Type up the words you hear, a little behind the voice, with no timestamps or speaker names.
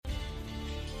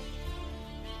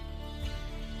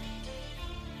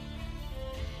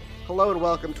Hello and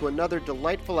welcome to another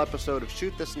delightful episode of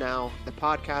Shoot This Now, the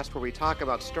podcast where we talk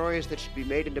about stories that should be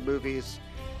made into movies.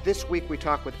 This week we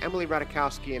talk with Emily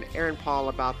Ratajkowski and Aaron Paul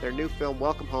about their new film,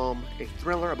 Welcome Home, a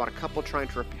thriller about a couple trying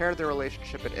to repair their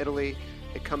relationship in Italy.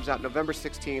 It comes out November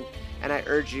 16th, and I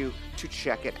urge you to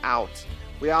check it out.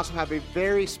 We also have a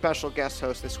very special guest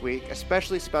host this week,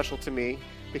 especially special to me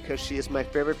because she is my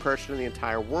favorite person in the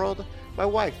entire world, my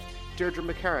wife, Deirdre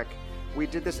McCarrick. We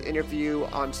did this interview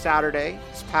on Saturday,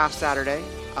 this past Saturday,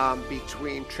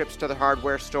 between trips to the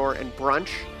hardware store and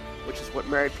brunch, which is what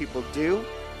married people do.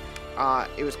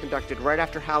 It was conducted right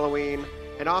after Halloween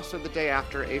and also the day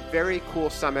after a very cool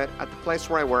summit at the place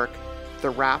where I work, The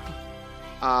Wrap,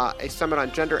 a summit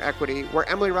on gender equity where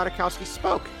Emily Ratajkowski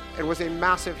spoke and was a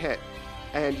massive hit.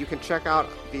 And you can check out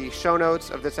the show notes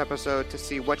of this episode to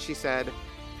see what she said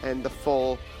and the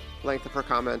full length of her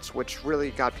comments, which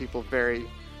really got people very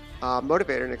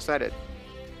motivated and excited.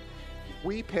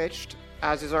 We pitched,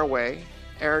 as is our way,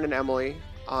 Aaron and Emily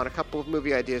on a couple of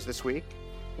movie ideas this week.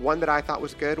 One that I thought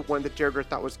was good, one that Deirdre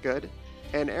thought was good.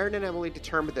 And Aaron and Emily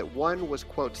determined that one was,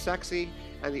 quote, sexy,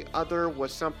 and the other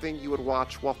was something you would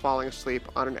watch while falling asleep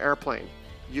on an airplane.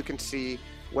 You can see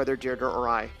whether Deirdre or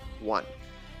I won.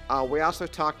 We also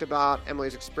talked about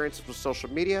Emily's experiences with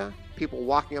social media, people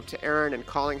walking up to Aaron and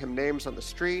calling him names on the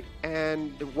street,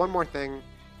 and one more thing.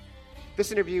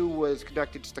 This interview was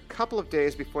conducted just a couple of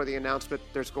days before the announcement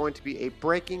that there's going to be a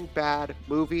Breaking Bad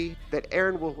movie that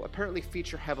Aaron will apparently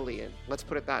feature heavily in. Let's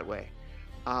put it that way.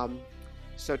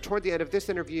 So toward the end of this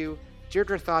interview,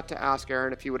 Deirdre thought to ask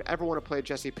Aaron if he would ever want to play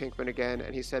Jesse Pinkman again,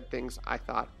 and he said things I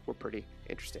thought were pretty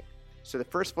interesting. So the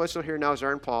first voice you'll hear now is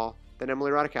Aaron Paul, then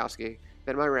Emily Ratajkowski,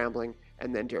 then my rambling,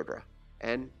 and then Deirdre.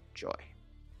 Enjoy.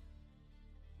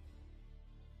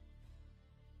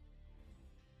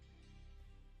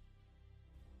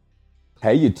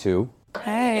 Hey, you two.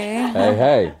 Hey.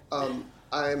 Hey.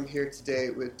 I'm here today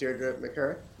with Deirdre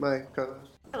McCarrick, my co-host.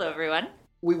 Hello, everyone.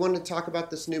 We wanted to talk about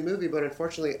this new movie, but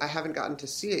unfortunately, I haven't gotten to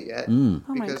see it yet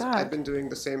because I've been doing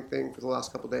the same thing for the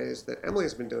last couple of days that Emily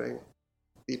has been doing,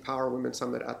 the Power Women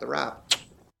Summit at the Wrap.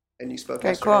 And you spoke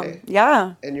yesterday. Cool.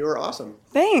 Yeah. And you were awesome.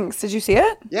 Thanks. Did you see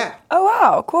it? Yeah. Oh,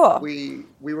 wow. Cool. We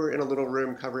were in a little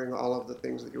room covering all of the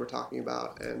things that you were talking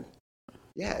about, and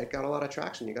yeah, it got a lot of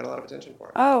traction. You got a lot of attention for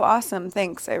it. Oh, awesome.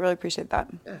 Thanks. I really appreciate that.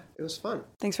 Yeah, it was fun.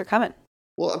 Thanks for coming.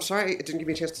 Well, I'm sorry it didn't give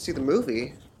me a chance to see the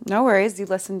movie. No worries. You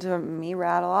listened to me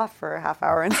rattle off for a half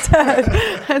hour instead.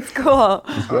 That's cool.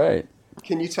 That's great.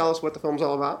 Can you tell us what the film's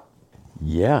all about?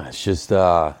 Yeah, it's just,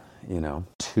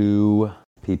 two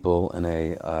people in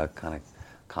a kind of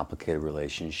complicated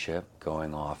relationship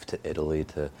going off to Italy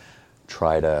to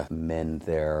try to mend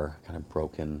their kind of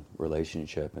broken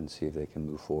relationship and see if they can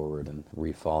move forward and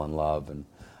re-fall in love. And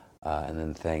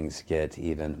then things get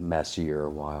even messier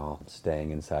while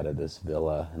staying inside of this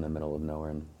villa in the middle of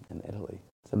nowhere in Italy.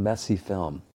 It's a messy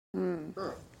film.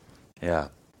 Huh. Yeah.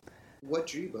 What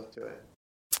drew you both to it?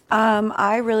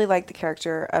 I really like the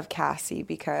character of Cassie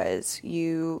because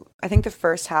I think the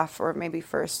first half or maybe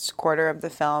first quarter of the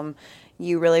film,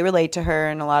 you really relate to her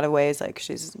in a lot of ways. Like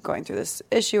she's going through this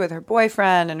issue with her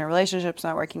boyfriend and her relationship's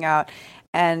not working out.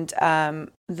 And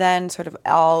then sort of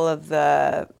all of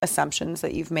the assumptions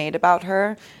that you've made about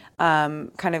her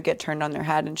kind of get turned on their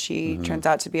head. And she turns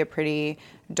out to be a pretty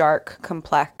dark,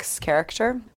 complex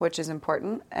character, which is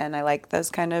important. And I like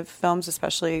those kind of films,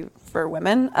 especially for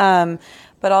women.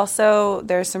 But also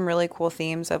there's some really cool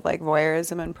themes of like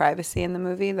voyeurism and privacy in the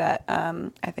movie that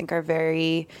I think are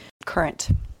very current.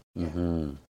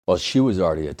 Mm-hmm. Well, she was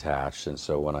already attached, and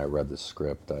so when I read the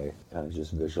script, I kind of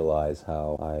just visualized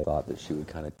how I thought that she would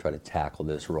kind of try to tackle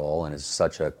this role, and it's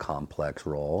such a complex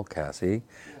role, Cassie.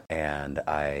 And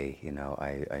I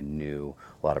knew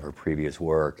a lot of her previous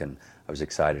work, and I was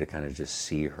excited to kind of just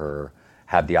see her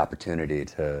have the opportunity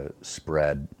to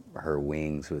spread her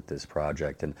wings with this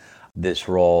project. And this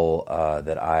role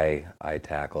that I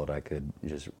tackled, I could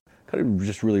just kind of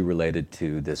just really related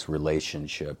to this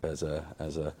relationship as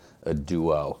a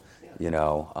duo,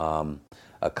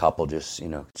 a couple just,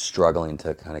 struggling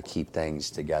to kind of keep things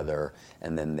together,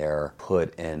 and then they're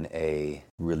put in a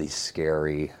really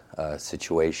scary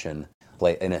situation,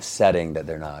 in a setting that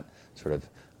they're not sort of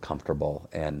comfortable.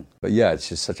 But yeah, it's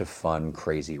just such a fun,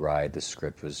 crazy ride. The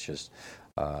script was just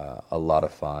a lot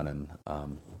of fun,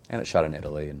 and it shot in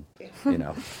Italy, and Can't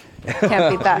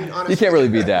beat that. You can't really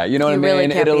beat that. You know what I mean? Really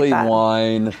can't Italy, beat that.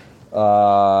 wine,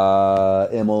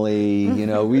 Emily.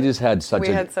 We just had such We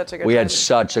had such a good we time. had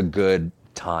such a good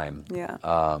time. Yeah.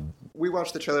 We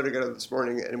watched the trailer together this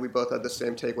morning, and we both had the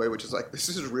same takeaway, which is like, this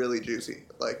is really juicy.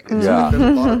 Like, it's like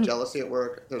there's a lot of jealousy at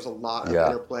work. There's a lot of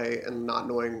interplay and not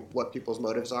knowing what people's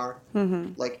motives are.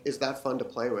 Like, is that fun to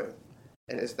play with?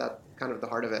 And is that kind of the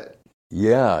heart of it?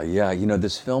 Yeah. You know,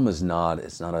 this film is not.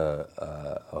 It's not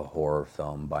a horror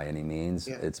film by any means.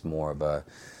 Yeah. It's more of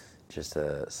just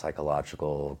a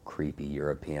psychological, creepy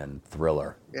European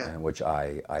thriller, which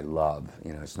I love.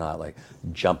 You know, it's not like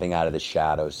jumping out of the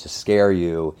shadows to scare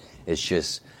you. It's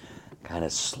just kind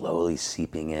of slowly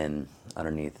seeping in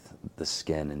underneath the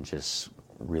skin and just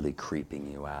really creeping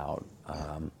you out.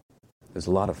 There's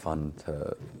a lot of fun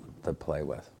to play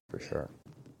with, for sure.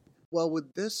 Well,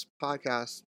 with this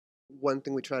podcast, one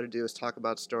thing we try to do is talk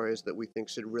about stories that we think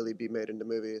should really be made into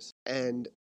movies. And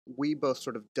we both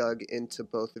sort of dug into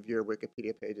both of your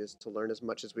Wikipedia pages to learn as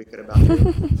much as we could about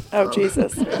you. Oh,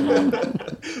 Jesus.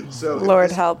 So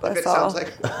Lord help us all.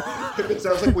 If it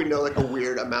sounds like we know like a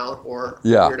weird amount or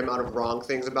a weird amount of wrong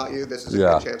things about you, this is a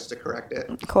good chance to correct it.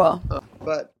 Cool.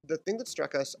 But the thing that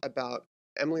struck us about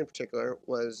Emily in particular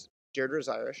was Deirdre's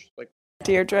Irish. Like,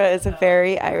 Deirdre is a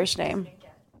very Irish name.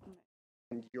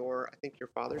 And I think your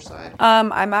father's side?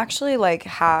 I'm actually like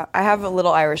I have a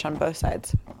little Irish on both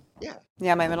sides. Yeah.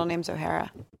 Yeah, my middle name's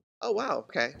O'Hara. Oh, wow.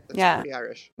 Okay. That's pretty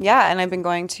Irish. Yeah, and I've been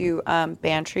going to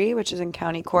Bantry, which is in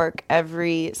County Cork,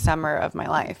 every summer of my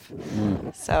life.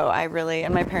 So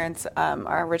and my parents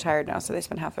are retired now, so they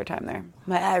spend half their time there.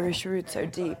 My Irish roots are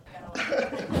deep.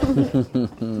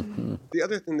 The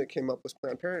other thing that came up was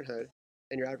Planned Parenthood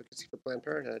and your advocacy for Planned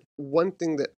Parenthood. One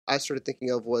thing that I started thinking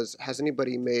of was, has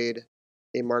anybody made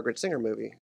a Margaret Sanger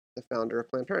movie, the founder of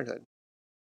Planned Parenthood?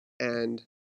 And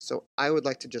so I would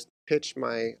like to just pitch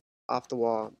my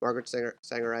off-the-wall Margaret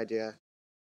Sanger idea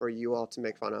for you all to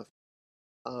make fun of.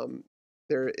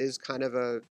 There is kind of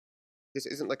this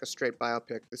isn't like a straight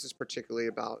biopic. This is particularly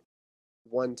about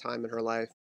one time in her life,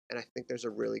 and I think there's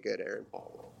a really good Aaron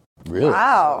Paul role. Really?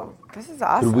 Wow, this is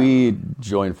awesome. Could we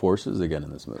join forces again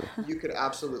in this movie? You could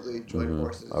absolutely join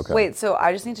forces. Okay. Wait, so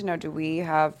I just need to know, do we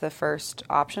have the first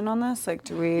option on this? Like,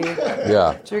 do we get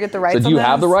the rights on this? So do you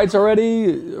have the rights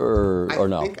already, or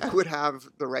no? I think I would have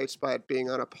the rights by it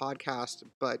being on a podcast,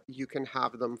 but you can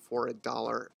have them for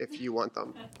 $1 if you want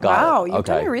them. Wow, you've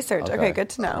done your research. Okay, good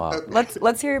to know. Wow. Okay.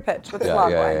 Let's hear your pitch. What's the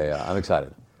log line? Yeah. I'm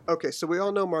excited. Okay, so we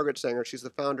all know Margaret Sanger. She's the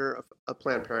founder of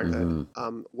Planned Parenthood.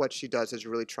 What she does is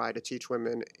really try to teach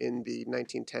women in the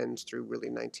 1910s through really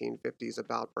 1950s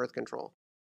about birth control.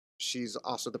 She's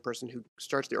also the person who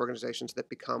starts the organizations that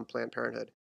become Planned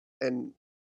Parenthood. And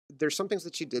there's some things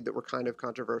that she did that were kind of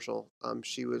controversial.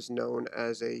 She was known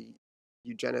as a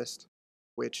eugenist,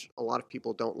 which a lot of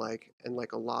people don't like. And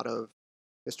like a lot of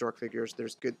historic figures,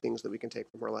 there's good things that we can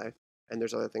take from her life, and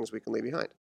there's other things we can leave behind.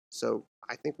 So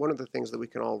I think one of the things that we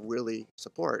can all really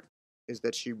support is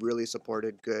that she really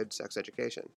supported good sex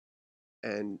education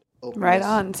and openness. Right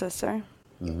on, sister.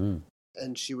 Mm-hmm.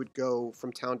 And she would go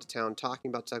from town to town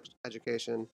talking about sex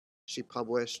education. She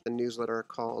published a newsletter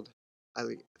called, I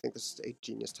think this is a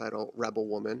genius title, Rebel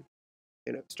Woman,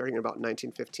 starting in about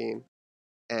 1915.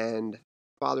 And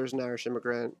father's an Irish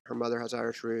immigrant. Her mother has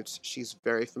Irish roots. She's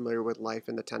very familiar with life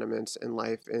in the tenements and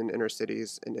life in inner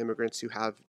cities and immigrants who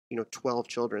have 12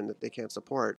 children that they can't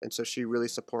support. And so she really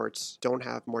supports, don't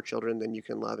have more children than you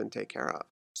can love and take care of.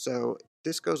 So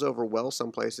this goes over well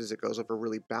some places. It goes over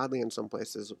really badly in some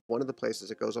places. One of the places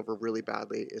it goes over really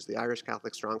badly is the Irish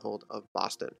Catholic stronghold of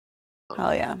Boston.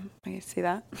 Hell yeah. I see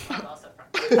that.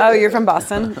 Oh, you're from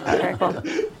Boston? Okay,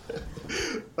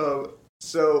 cool.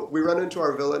 So we run into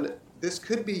our villain. This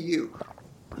could be you.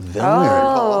 Villain?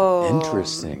 Oh.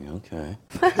 Interesting. Okay.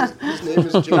 His name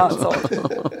is James. Not sold.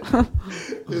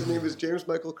 His name is James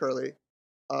Michael Curley.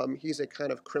 He's a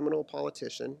kind of criminal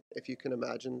politician, if you can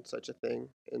imagine such a thing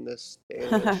in this day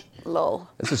and age. Lol.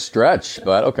 It's a stretch,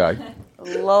 but okay.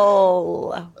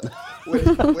 Lol.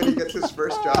 When he gets his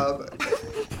first job.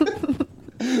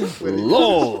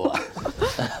 Lol.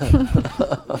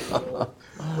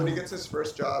 When he gets his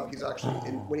first job, he's actually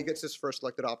when he gets his first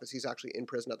elected office, he's actually in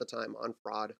prison at the time on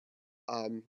fraud.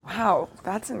 Wow,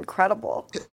 that's incredible.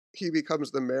 He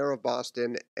becomes the mayor of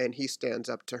Boston, and he stands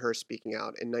up to her speaking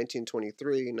out. In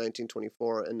 1923,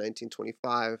 1924, and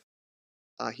 1925,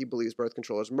 he believes birth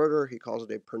control is murder. He calls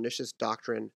it a pernicious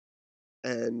doctrine.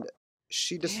 And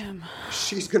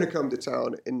she's going to come to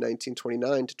town in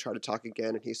 1929 to try to talk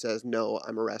again, and he says, no,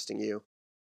 I'm arresting you.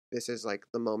 This is like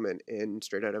the moment in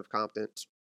Straight Outta Compton.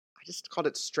 I just called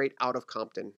it Straight Out of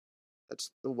Compton.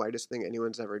 That's the whitest thing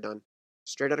anyone's ever done.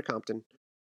 Straight Outta Compton.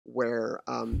 where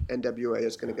NWA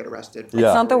is going to get arrested. It's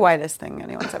not the whitest thing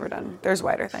anyone's ever done. There's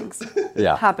whiter things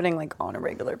happening like on a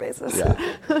regular basis.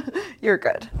 Yeah. You're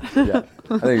good. Yeah,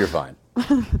 I think you're fine.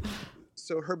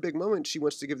 So her big moment, she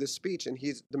wants to give this speech, and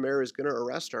the mayor is going to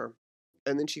arrest her.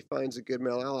 And then she finds a good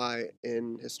male ally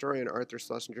in historian Arthur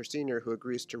Schlesinger Sr., who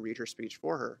agrees to read her speech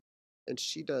for her. And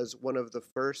she does one of the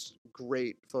first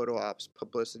great photo ops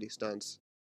publicity stunts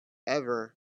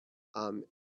ever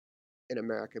in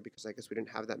America, because I guess we didn't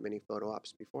have that many photo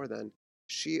ops before then.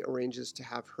 She arranges to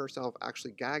have herself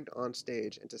actually gagged on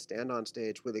stage and to stand on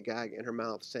stage with a gag in her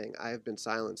mouth saying, "I have been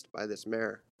silenced by this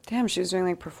mayor." Damn, she was doing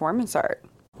like performance art.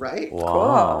 Right?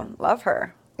 Wow. Cool. Love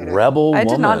her. Rebel I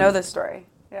did not woman. know this story.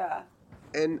 Yeah.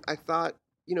 And I thought,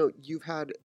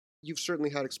 you've certainly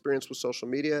had experience with social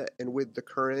media and with the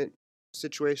current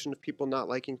situation of people not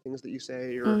liking things that you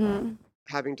say or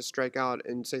having to strike out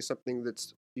and say something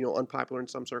that's, unpopular in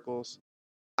some circles.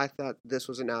 I thought this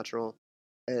was a natural,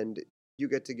 and you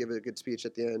get to give a good speech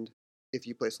at the end if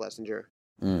you play Schlesinger.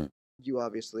 You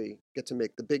obviously get to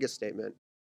make the biggest statement.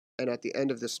 And at the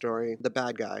end of this story, the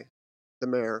bad guy, the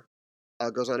mayor,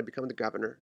 goes on to become the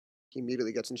governor. He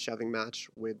immediately gets in a shoving match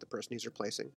with the person he's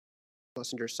replacing.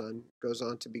 Schlesinger's son goes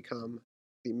on to become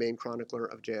the main chronicler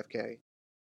of JFK.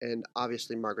 And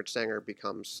obviously Margaret Sanger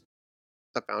becomes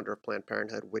the founder of Planned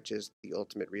Parenthood, which is the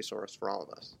ultimate resource for all of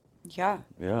us. Yeah.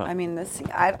 Yeah. I mean,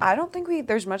 I don't think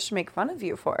there's much to make fun of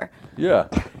you for. Yeah.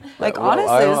 Like, Well, honestly,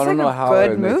 I this is don't know like a how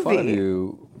good I make fun of movie.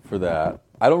 you for that.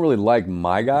 I don't really like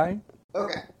my guy.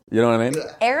 Okay. You know what I mean?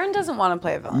 Aaron doesn't want to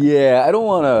play a villain. Yeah, I don't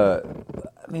want to.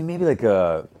 I mean, maybe like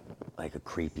a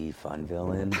creepy fun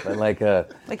villain,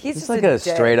 but he's just just like a a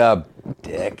dick. straight up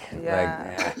dick.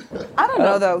 Yeah. I don't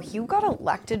know though. He got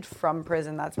elected from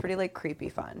prison. That's pretty like creepy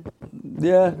fun.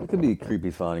 Yeah, it could be a creepy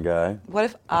fun guy. What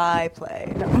if I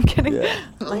play? No, I'm kidding. Yeah.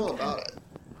 I'm all about it.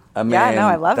 I mean, Yeah, no,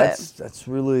 I love it. That's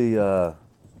really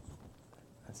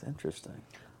that's interesting.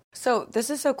 So this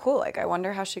is so cool. Like, I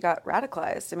wonder how she got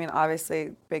radicalized. I mean,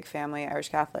 obviously, big family, Irish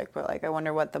Catholic, but like, I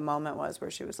wonder what the moment was where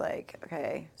she was like,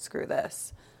 okay, screw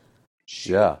this.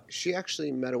 She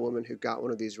actually met a woman who got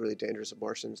one of these really dangerous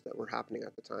abortions that were happening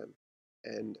at the time.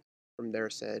 And from there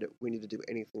said, we need to do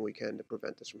anything we can to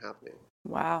prevent this from happening.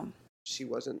 Wow. She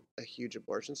wasn't a huge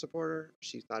abortion supporter.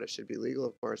 She thought it should be legal,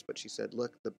 of course, but she said,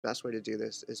 look, the best way to do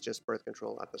this is just birth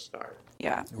control at the start.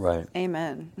 Yeah. Right.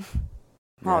 Amen.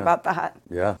 All about that.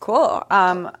 Yeah. Cool.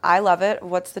 I love it.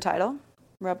 What's the title?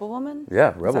 Rebel Woman?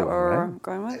 Yeah, Is Rebel that what Woman. we're Right?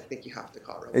 going I with? think you have to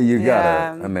call it. You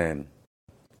Yeah. gotta. I mean,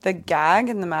 The gag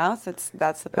in the mouth, that's the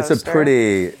it's poster. a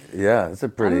pretty. Yeah, it's a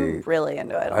pretty. I'm really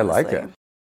into it, honestly. I like it.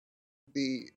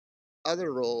 The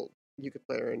other role you could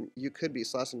play her in, you could be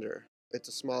Schlesinger. It's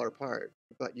a smaller part,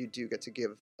 but you do get to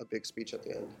give a big speech at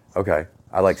the end. Okay,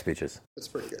 I like speeches. It's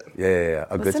pretty good. Yeah.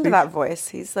 A good Listen speech. to that voice.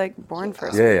 He's like born for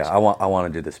a Yeah. speech. I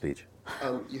want to do the speech.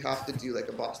 You have to do like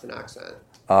a Boston accent.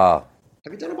 Uh,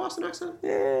 Have you done a Boston accent?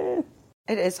 yeah.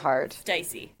 It is hard.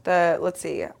 Dicey. Let's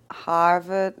see,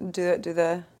 Harvard, do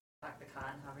the Pack the con,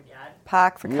 Harvard Yard.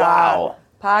 pack the car. Wow.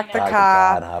 Pack the Pack the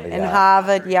car car, Harvard in Yard.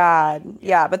 Harvard Yard.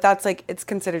 Yeah, but that's like, it's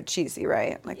considered cheesy,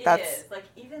 right? Like, It that's is. Like,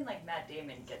 even like Matt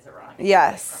Damon gets it wrong.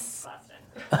 Yes. Like,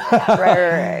 from Boston.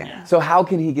 right. So how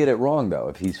can he get it wrong though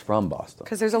if he's from Boston?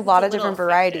 Because there's a lot of It's a little different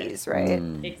varieties, right?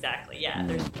 Exactly, yeah.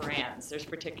 There's brands. There's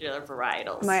particular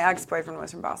varietals. My ex-boyfriend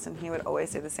was from Boston. He would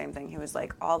always say the same thing. He was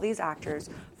like, all these actors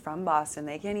from Boston,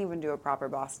 they can't even do a proper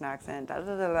Boston accent. Da,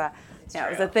 da, da, da. Yeah,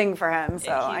 it was a true. thing for him.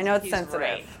 So I know it's he's sensitive.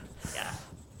 right.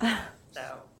 Yeah.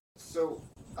 So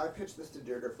I pitched this to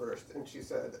Deirdre first, and she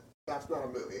said, that's not a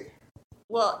movie.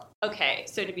 Well, okay.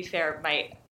 So to be fair,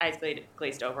 my eyes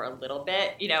glazed over a little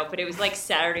bit, but it was like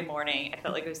Saturday morning. I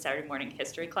felt like it was Saturday morning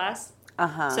history class.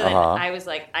 So then I was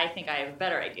like, I think I have a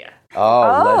better idea. Oh,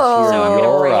 let's So I'm hear gonna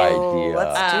your bring it. idea.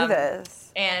 Let's do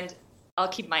this. And I'll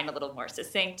keep mine a little more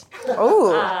succinct.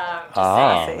 Oh,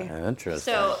 Ah, Just saying.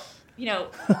 interesting. So,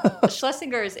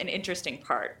 Schlesinger is an interesting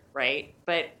part, right?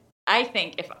 But I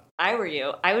think if I were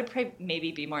you, I would probably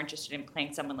maybe be more interested in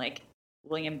playing someone like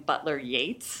William Butler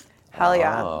Yeats. hell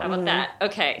yeah. Oh. How about that?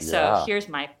 Okay, so Yeah. here's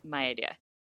my idea.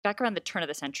 Back around the turn of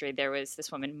the century, there was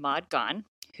this woman, Maud Gonne,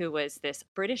 who was this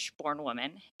British-born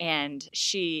woman, and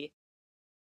she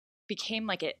became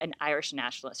like an Irish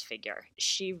nationalist figure.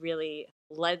 She really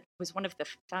was one of the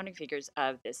founding figures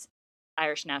of this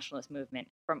Irish nationalist movement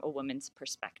from a woman's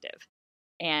perspective.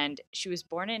 And she was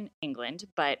born in England,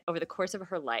 but over the course of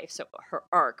her life, so her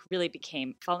arc really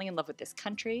became falling in love with this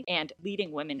country and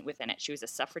leading women within it. She was a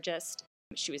suffragist,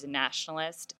 she was a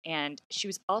nationalist, and she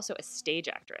was also a stage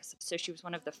actress. So she was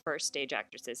one of the first stage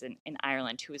actresses in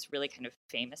Ireland who was really kind of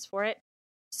famous for it.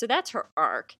 So that's her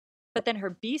arc. But then her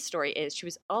B story is she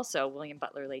was also William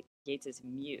Butler Yeats's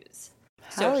muse.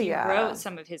 Hell So he yeah. wrote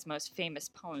some of his most famous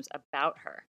poems about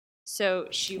her. So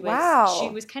she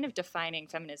was kind of defining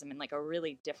feminism in like a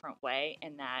really different way,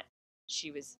 in that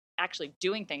she was actually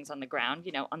doing things on the ground,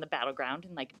 on the battleground,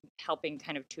 and like helping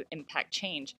kind of to impact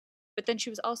change. But then she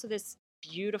was also this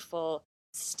beautiful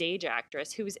stage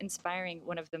actress who was inspiring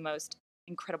one of the most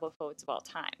incredible poets of all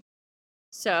time.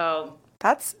 So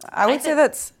I would say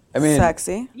that's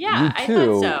sexy. Yeah, you I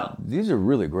too. thought so. These are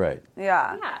really great.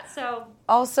 Yeah. Yeah, so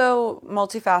Also,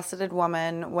 multifaceted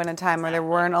woman when a time where there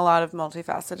weren't a lot of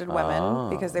multifaceted women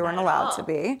because they weren't Not at allowed all. to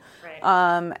be. Right.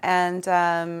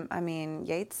 I mean,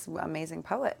 Yeats, amazing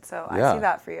poet. So Yeah. I see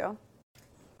that for you.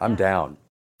 I'm down.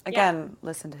 Again,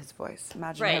 listen to his voice.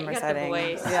 Imagine Right, him you got the reciting.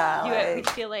 voice. Yeah. You like- would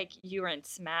feel like you were in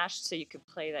Smash, so you could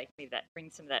play like maybe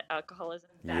bring some of that alcoholism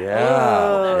back. Ooh,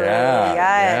 Yeah.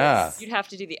 yes. You'd have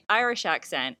to do the Irish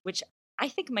accent, which I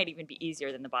think might even be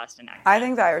easier than the Boston accent. I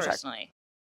think the Irish personally.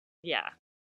 Yeah.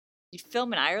 You'd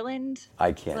film in Ireland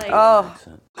I can't. Like- do an Oh.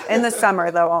 accent. in the summer,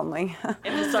 though, only.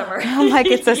 in the summer. I'm like,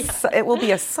 it will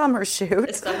be a summer shoot.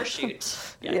 A summer shoot.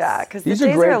 Yes. Yeah, because the These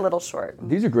days are great. are a little short.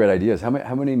 These are great ideas. How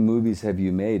many movies have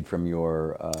you made from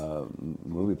your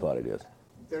movie plot ideas?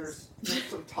 There's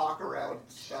some talk around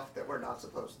stuff that we're not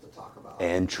supposed to talk about.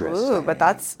 Interesting. Ooh, but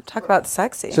talk about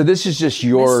sexy. So this is just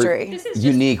your Mystery. This is just-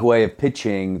 unique way of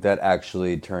pitching that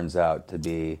actually turns out to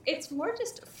be. It's more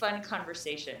just fun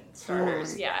conversation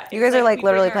starters. Yeah. You It's guys are like we bring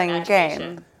literally our playing a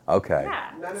imagination. game. Okay.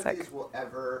 Yeah. None of Sick. these will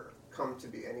ever come to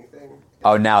be anything.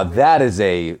 Oh, now that is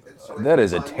a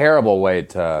terrible way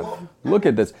to look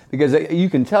at this, because you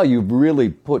can tell you've really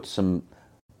put some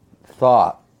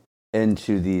thought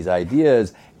into these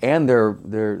ideas, and they're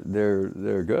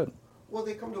good. Well,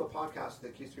 they come to a podcast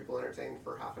that keeps people entertained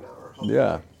for half an hour. hopefully.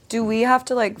 Yeah. Do we have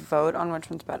to like vote on which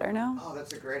one's better now? Oh,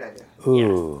 that's a great idea.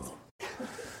 Ooh.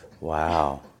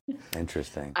 Wow.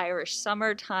 Interesting. Irish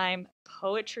summertime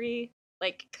poetry.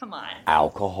 Like, come on.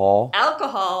 Alcohol.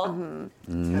 Alcohol.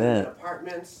 Mm-hmm. Meh.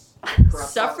 Apartments.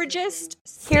 Suffragist.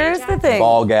 Here's stage the act. thing.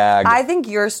 Ball gag. I think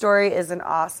your story is an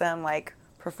awesome like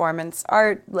performance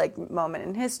art, like moment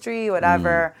in history,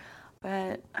 whatever.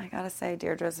 But I gotta say,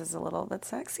 Deirdre's is a little bit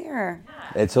sexier.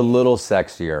 It's a little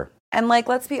sexier. And like,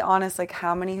 let's be honest, like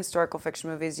how many historical fiction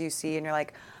movies you see and you're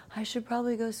like, I should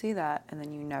probably go see that, and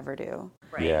then you never do.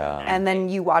 Right. Yeah. And then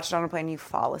you watch it on a plane, you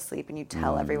fall asleep, and you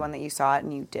tell everyone that you saw it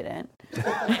and you didn't.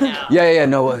 I know. Yeah.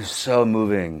 No, it was so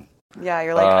moving. Yeah,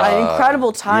 you're like, an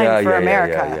incredible time for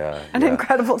America. yeah. An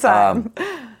incredible time.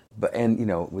 But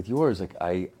with yours, like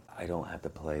I don't have to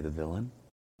play the villain.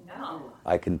 No.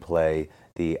 I can play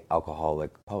the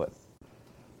alcoholic poet.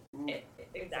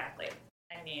 Exactly.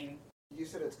 I mean, You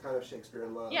said it's kind of Shakespeare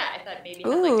in Love. yeah, I thought maybe it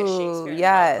had like a Ooh, Shakespeare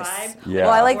yes. vibe. Yeah.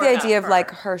 Well, I like the Or not idea of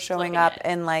like her her showing flipping up it.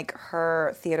 in like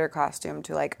her theater costume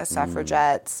to like a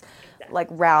suffragettes like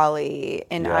rally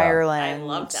in Yeah. Ireland. I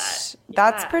love that.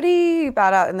 That's Yeah. pretty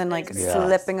badass. And then like is Yeah.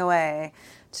 slipping away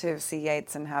to see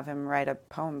Yeats and have him write a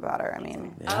poem about her. I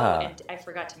mean, Oh, Yeah. and I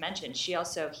forgot to mention,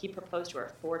 he proposed to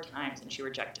her 4 times, and she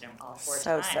rejected him all 4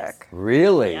 so times. sick.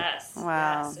 Really? Yes.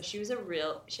 Wow. Yes. So she was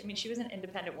she was an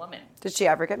independent woman. Did she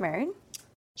ever get married?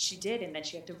 She did, and then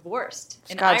she got divorced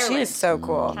in God, Ireland. she is so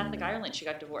cool. Catholic Ireland, she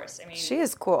got divorced. I mean, She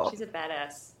is cool. She's a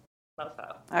badass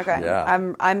mofo. Okay. Yeah.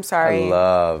 I'm sorry. I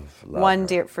love One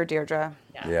her. for Deirdre.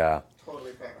 Yeah.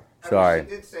 Totally fair. Sorry. I mean,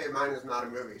 she did say mine is not a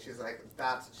movie. She's like,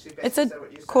 she basically It's a said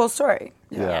what you said. cool story.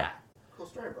 Yeah. Cool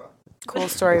story, bro. Cool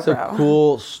story, It's a bro.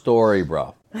 cool story,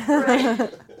 bro.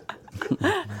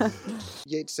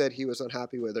 Yeats said he was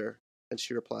unhappy with her, and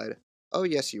she replied, "Oh,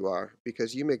 yes, you are,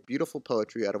 because you make beautiful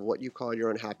poetry out of what you call your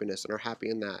unhappiness and are happy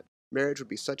in that. Marriage would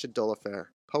be such a dull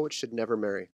affair. Poets should never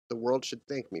marry. The world should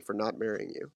thank me for not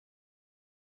marrying you."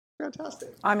 Fantastic.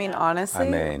 I mean,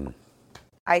 honestly,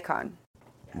 icon.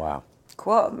 Wow.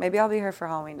 Cool. Maybe I'll be here for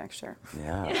Halloween next year.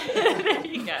 Yeah. There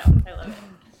you go. I love it.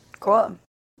 Cool.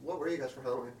 What were you guys for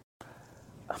Halloween?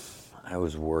 I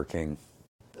was working.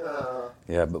 Uh,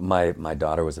 Yeah, but my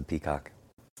daughter was a peacock.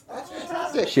 that's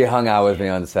fantastic. She hung out with me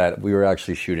on set. We were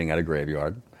actually shooting at a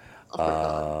graveyard.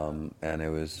 And it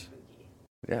was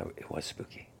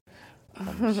spooky.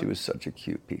 She was such a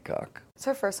cute peacock. It's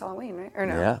her first Halloween, right? Or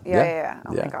no? Yeah. Yeah.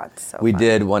 Oh Yeah. my God. So We fun.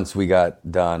 did, once we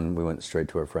got done, we went straight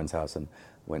to her friend's house and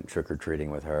went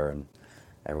trick-or-treating with her, and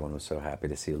everyone was so happy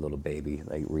to see a little baby,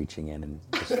 like, reaching in and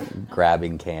just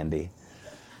grabbing candy.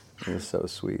 It was so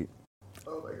sweet.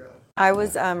 Oh my god. I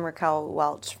was Raquel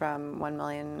Welch from 1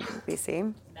 Million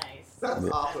BC. Nice. That's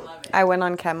awesome. Love it. I went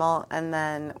on Kimmel and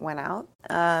then went out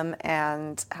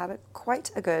and had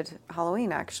quite a good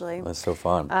Halloween, actually. It was so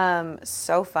fun.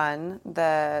 So fun.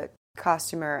 The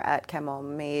costumer at Kimmel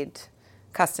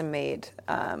custom made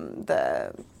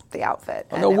the outfit.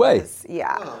 Oh, no way.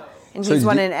 And So he's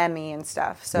won you- an Emmy and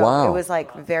stuff. So Wow. it was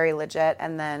like very legit.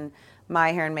 And then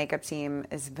my hair and makeup team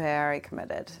is very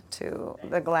committed to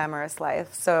the glamorous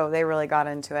life. So they really got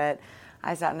into it.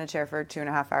 I sat in a chair for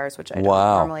 2.5 hours, which I don't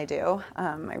normally do.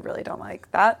 I really don't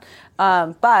like that.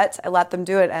 But I let them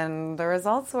do it, and the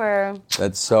results were...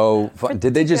 That's so fun.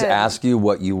 Did they just good. ask you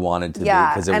what you wanted to be?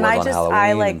 Because it and was on Halloween.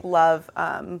 I like love...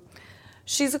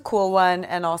 she's a cool one,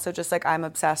 and also just like I'm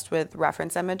obsessed with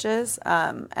reference images,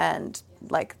 and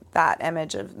like that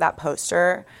image of that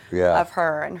poster of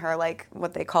her and her like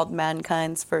what they called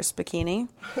mankind's first bikini.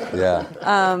 Yeah.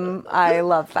 I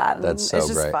love that. And That's so it's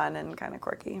just great. fun and kind of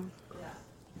quirky.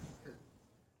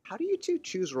 How do you two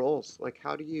choose roles? Like,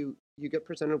 how do you get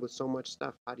presented with so much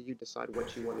stuff? How do you decide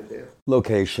what you want to do?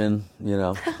 Location,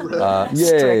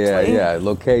 Strictly.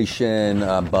 Location,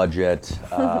 budget.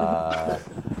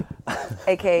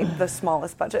 AKA the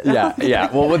smallest budget. Yeah.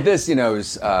 Well, with this,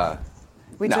 is...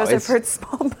 We No, chose it it's- for its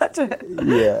small budget.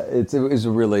 Yeah, it was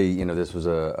really, this was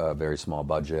a very small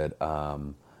budget.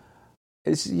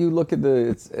 You look at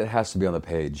it has to be on the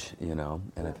page,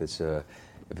 and if it's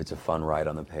a fun ride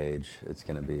on the page, it's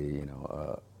going to be,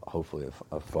 hopefully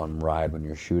a fun ride when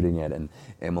you're shooting it. And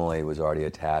Emily was already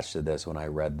attached to this when I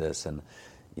read this, and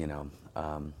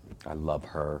I love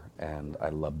her, and I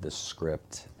love this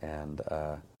script, and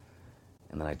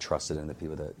then I trusted in the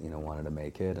people that wanted to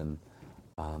make it, and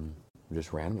we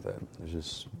just ran with it. It was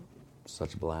just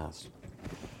such a blast.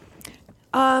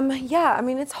 Yeah, I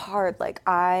mean, it's hard. Like,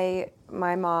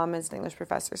 my mom is an English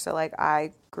professor, so, like,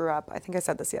 I grew up, I think I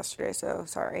said this yesterday, so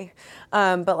sorry.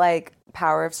 But, like,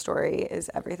 power of story is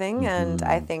everything, and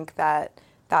I think that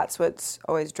that's what's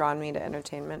always drawn me to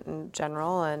entertainment in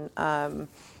general, and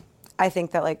I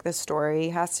think that, like, the story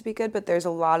has to be good, but there's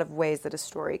a lot of ways that a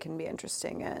story can be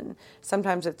interesting, and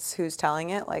sometimes it's who's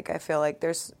telling it. Like, I feel like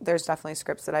there's definitely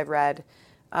scripts that I've read,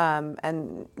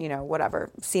 and, whatever,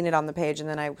 seen it on the page, and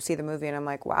then I see the movie and I'm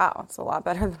like, wow, it's a lot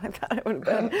better than I thought it would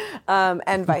have been.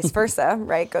 And vice versa,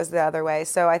 right? Goes the other way.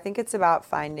 So I think it's about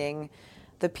finding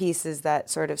the pieces that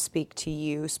sort of speak to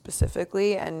you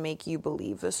specifically and make you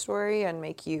believe the story and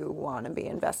make you want to be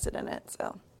invested in it.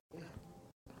 So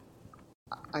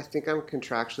I think I'm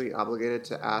contractually obligated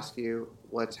to ask you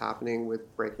what's happening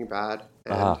with Breaking Bad.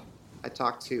 And I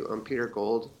talked to Peter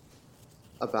Gold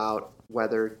about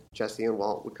whether Jesse and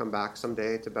Walt would come back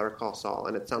someday to Better Call Saul.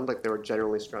 And it sounded like they were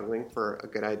generally struggling for a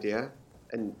good idea.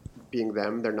 And being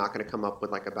them, they're not going to come up with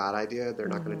like a bad idea. They're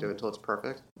not going to do it until it's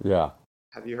perfect. Yeah.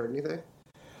 Have you heard anything?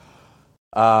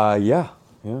 Yeah.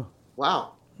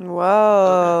 Wow.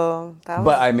 whoa, that was...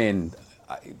 But I mean,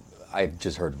 I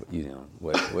just heard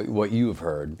what you've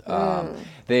heard.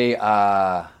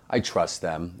 I trust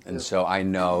them, and so I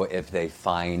know if they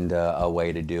find a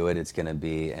way to do it, it's going to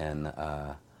be in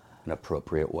an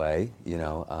appropriate way.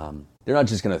 They're not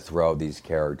just going to throw these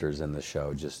characters in the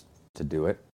show just to do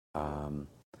it.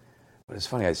 But it's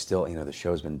funny. I still, the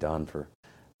show's been done for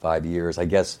 5 years. I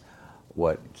guess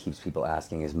what keeps people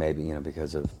asking is maybe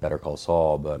because of Better Call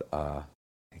Saul, but I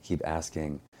keep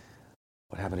asking,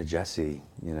 what happened to Jesse?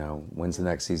 When's the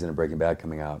next season of Breaking Bad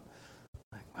coming out?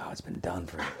 Like, wow, it's been done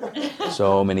for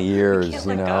so many years,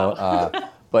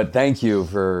 but thank you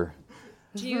for...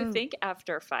 Do you think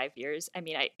after 5 years, I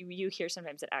mean, you hear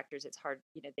sometimes that actors, it's hard,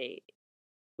 they,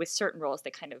 with certain roles,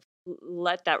 they kind of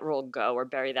let that role go or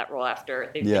bury that role after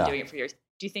they've been doing it for years.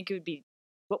 Do you think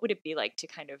what would it be like to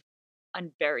kind of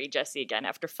unbury Jesse again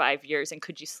after 5 years, and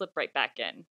could you slip right back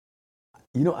in?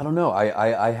 I don't know.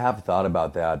 I have thought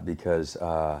about that because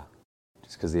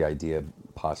the idea of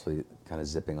possibly kind of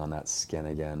zipping on that skin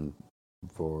again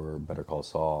for Better Call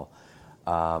Saul.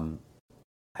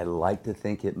 I like to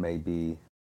think it may be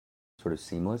sort of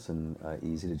seamless and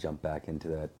easy to jump back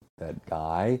into that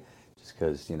guy, just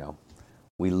because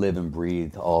we live and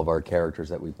breathe all of our characters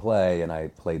that we play, and I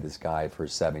played this guy for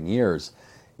 7 years.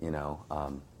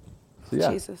 So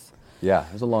yeah. Jesus. Yeah,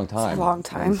 it was a long time. It's a long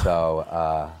time. And so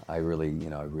I really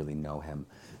know him,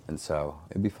 and so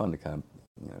it'd be fun to kind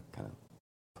of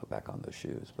put back on those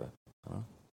shoes. But I don't know.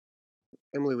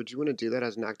 Emily, would you want to do that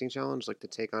as an acting challenge, like to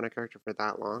take on a character for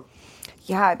that long?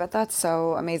 Yeah, I bet that's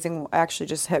so amazing. It actually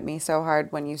just hit me so hard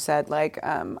when you said, like,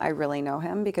 I really know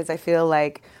him, because I feel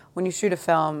like when you shoot a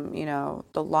film,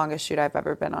 the longest shoot I've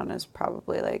ever been on is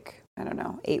probably like, I don't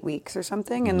know, 8 weeks or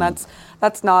something. And that's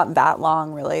not that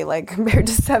long really, like compared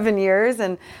to 7 years.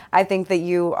 And I think that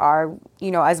you are,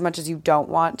 as much as you don't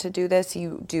want to do this,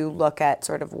 you do look at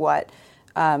sort of what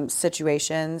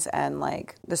situations and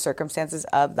like the circumstances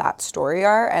of that story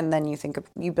are, and then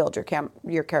you build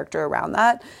your character around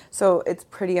that. So it's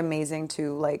pretty amazing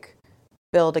to like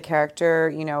build a character,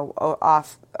 you know,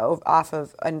 off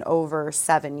of an over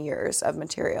 7 years of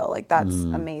material. Like that's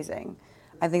amazing.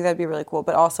 I think that'd be really cool.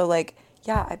 But also like,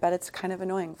 yeah, I bet it's kind of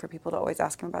annoying for people to always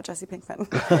ask him about Jesse Pinkman.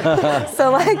 So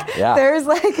like, there's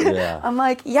like, I'm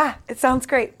like, yeah, it sounds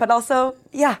great, but also,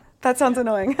 yeah, that sounds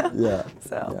annoying.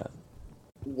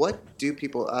 What do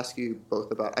people ask you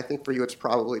both about? I think for you it's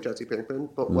probably Jesse Pinkman,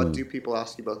 but what do people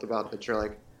ask you both about that you're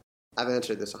like, I've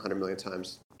answered this 100 million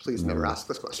times. Please never ask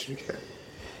this question again.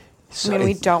 So I mean,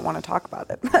 we don't want to talk about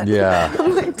it. But Yeah.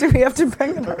 I'm like, do we have to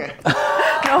bring it up? Okay.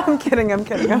 No, I'm kidding.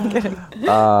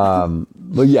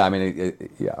 But yeah, I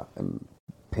mean,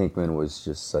 Pinkman was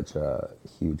just such a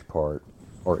huge part,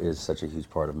 or is such a huge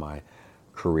part of my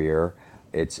career.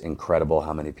 It's incredible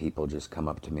how many people just come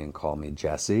up to me and call me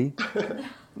Jesse.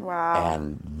 Wow.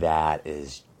 And that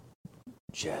is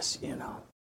just, you know,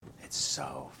 it's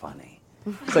so funny.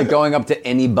 It's like going up to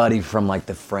anybody from like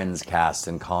the Friends cast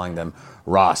and calling them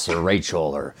Ross or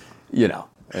Rachel or, you know,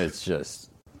 it's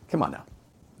just, come on now.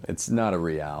 It's not a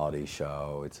reality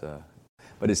show.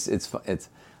 But it's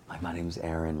like, my name's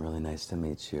Aaron. Really nice to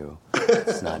meet you.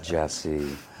 It's not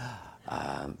Jesse.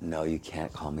 No, you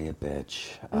can't call me a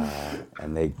bitch.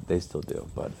 And they still do,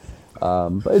 but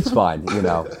it's fine. You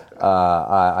know,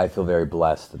 I feel very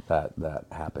blessed that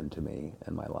happened to me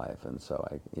in my life, and so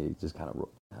you just kind of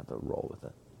have to roll with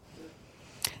it.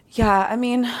 Yeah, I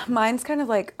mean, mine's kind of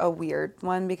like a weird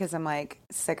one because I'm like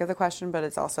sick of the question, but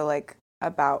it's also like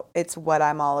it's what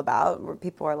I'm all about, where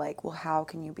people are like, well, how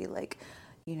can you be like,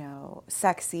 you know,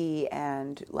 sexy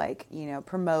and like, you know,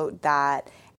 promote that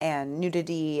and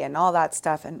nudity and all that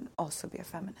stuff and also be a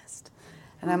feminist?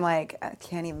 And I'm like, I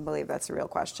can't even believe that's a real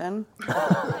question,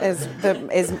 is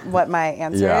what my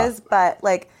answer is. But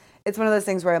like, it's one of those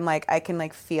things where I'm like, I can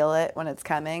like feel it when it's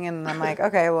coming, and I'm like,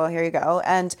 okay, well, here you go.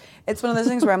 And it's one of those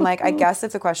things where I'm like, I guess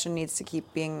if the question needs to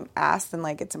keep being asked, then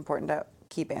like it's important to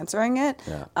keep answering it.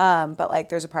 Yeah. But like,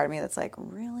 there's a part of me that's like,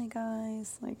 really,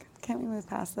 guys, like, can't we move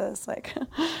past this? Like,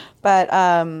 but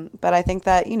I think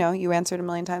that, you know, you answered a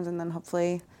million times, and then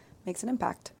hopefully makes an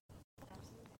impact.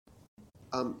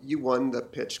 You won the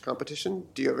pitch competition.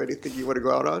 Do you have anything you want to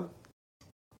go out on?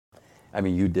 I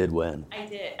mean, you did win. I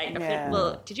did.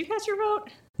 Well, did you cast your vote?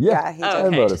 Yeah, he did. Oh,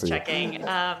 okay, voted just for you. checking.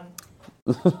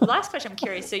 Last question, I'm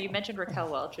curious. So you mentioned Raquel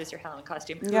Welch was your Halloween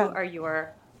costume. Who are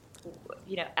your,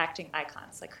 you know, acting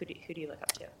icons? Like, who do you look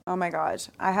up to? Oh my gosh,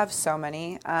 I have so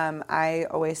many. I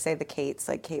always say the Kates,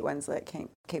 like Kate Winslet,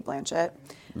 Kate Blanchett,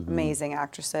 amazing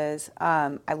actresses.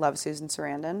 I love Susan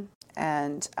Sarandon,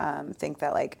 and think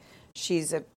that like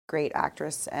she's a great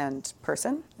actress and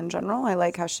person in general. I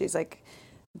like how she's like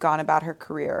gone about her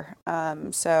career.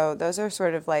 So those are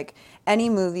sort of like any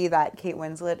movie that Kate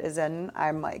Winslet is in,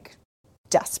 I'm like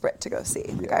desperate to go see.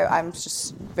 Like I'm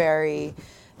just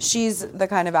she's the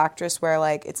kind of actress where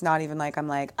like it's not even like I'm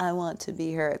like I want to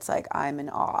be her. It's like I'm in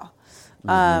awe.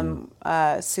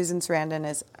 Susan Sarandon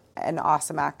is an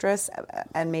awesome actress,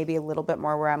 and maybe a little bit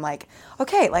more where I'm like,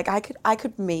 okay, like I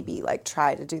could maybe like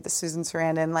try to do the Susan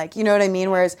Sarandon, like, you know what I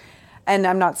mean? Whereas, and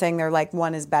I'm not saying they're like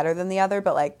one is better than the other,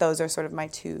 but like those are sort of my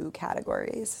two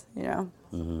categories, you know?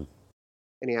 Mm-hmm.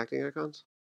 Any acting icons?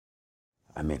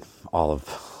 I mean, all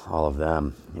of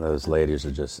them. Those ladies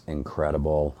are just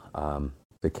incredible.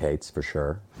 The Kates, for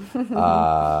sure.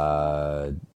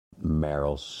 Meryl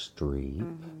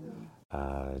Streep.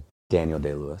 Daniel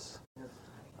Day-Lewis.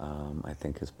 I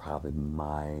think is probably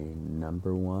my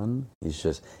number one. He's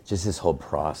just his whole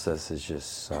process is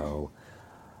just so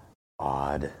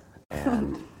odd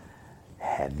and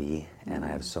heavy, and I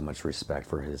have so much respect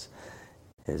for his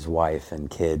wife and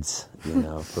kids, you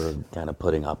know, for kind of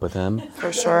putting up with him.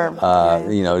 For sure.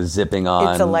 You know, zipping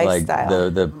on like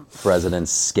the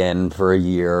president's skin for a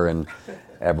year, and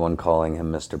everyone calling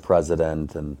him Mr.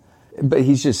 President, but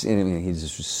he's just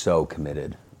so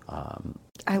committed.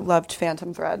 I loved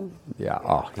Phantom Thread. Yeah,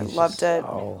 I loved it.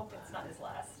 It's not his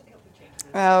last.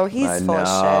 Oh, he's full of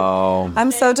shit.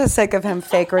 I'm so just sick of him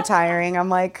fake retiring. I'm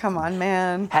like, come on,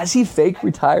 man. Has he fake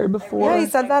retired before? Yeah, he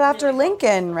said that after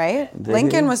Lincoln, right?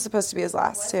 Lincoln was supposed to be his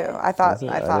last too. I thought.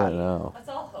 I don't know. Let's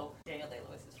all hope Daniel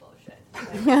Day-Lewis is full of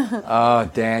shit. Oh,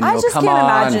 Daniel, I just come can't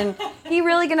on. imagine. He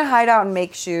really gonna hide out and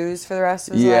make shoes for the rest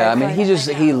of his life? Yeah, I mean,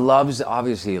 he loves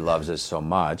it so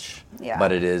much, Yeah.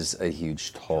 but it is a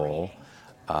huge toll,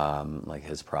 like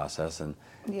his process, and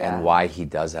Yeah. why he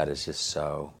does that is just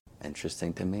so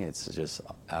interesting to me. It's just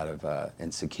out of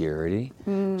insecurity,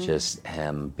 just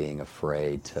him being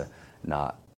afraid to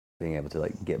not being able to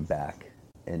like get back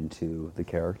into the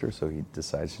character, so he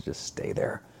decides to just stay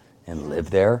there and live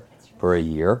there for a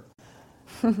year.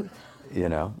 You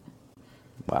know?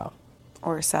 Wow.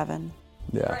 Or 7.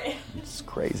 Yeah, it's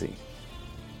crazy.